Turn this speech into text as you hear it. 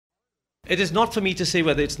It is not for me to say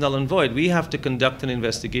whether it's null and void. We have to conduct an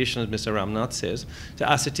investigation, as Mr. Ramnath says, to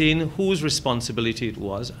ascertain whose responsibility it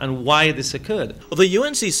was and why this occurred. The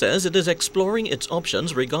UNC says it is exploring its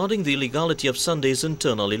options regarding the legality of Sunday's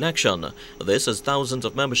internal election. This as thousands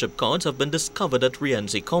of membership cards have been discovered at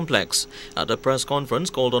UNC complex. At a press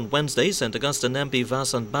conference called on Wednesday, St. Augustine MP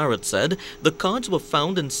Vasant Barrett said the cards were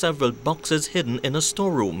found in several boxes hidden in a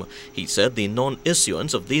storeroom. He said the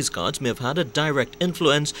non-issuance of these cards may have had a direct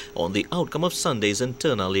influence on the outcome of Sunday's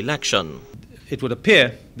internal election. It would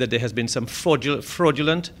appear that there has been some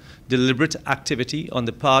fraudulent, deliberate activity on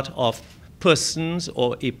the part of persons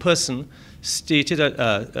or a person stated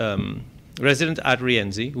resident at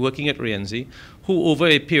Rienzi, working at Rienzi, who over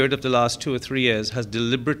a period of the last 2 or 3 years has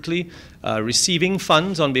deliberately receiving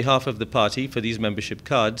funds on behalf of the party for these membership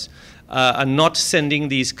cards and not sending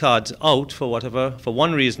these cards out for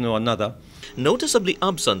one reason or another. Noticeably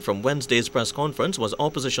absent from Wednesday's press conference was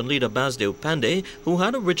opposition leader Basdev Pandey, who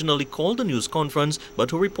had originally called the news conference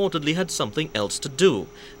but who reportedly had something else to do.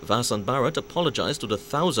 Vasant Barrett apologized to the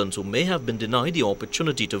thousands who may have been denied the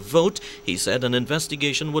opportunity to vote. He said an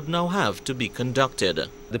investigation would now have to be conducted.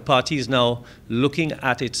 The party is now looking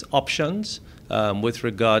at its options with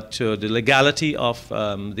regard to the legality of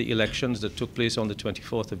the elections that took place on the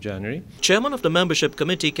 24th of January. Chairman of the membership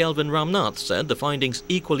committee, Kelvin Ramnath, said the findings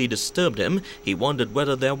equally disturbed him. He wondered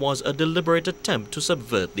whether there was a deliberate attempt to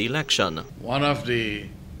subvert the election. One of the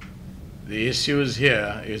issues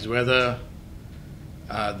here is whether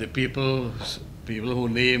the people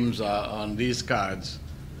whose names are on these cards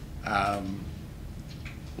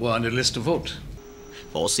were on the list to vote.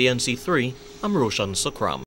 For CNC3, I'm Roshan Sukram.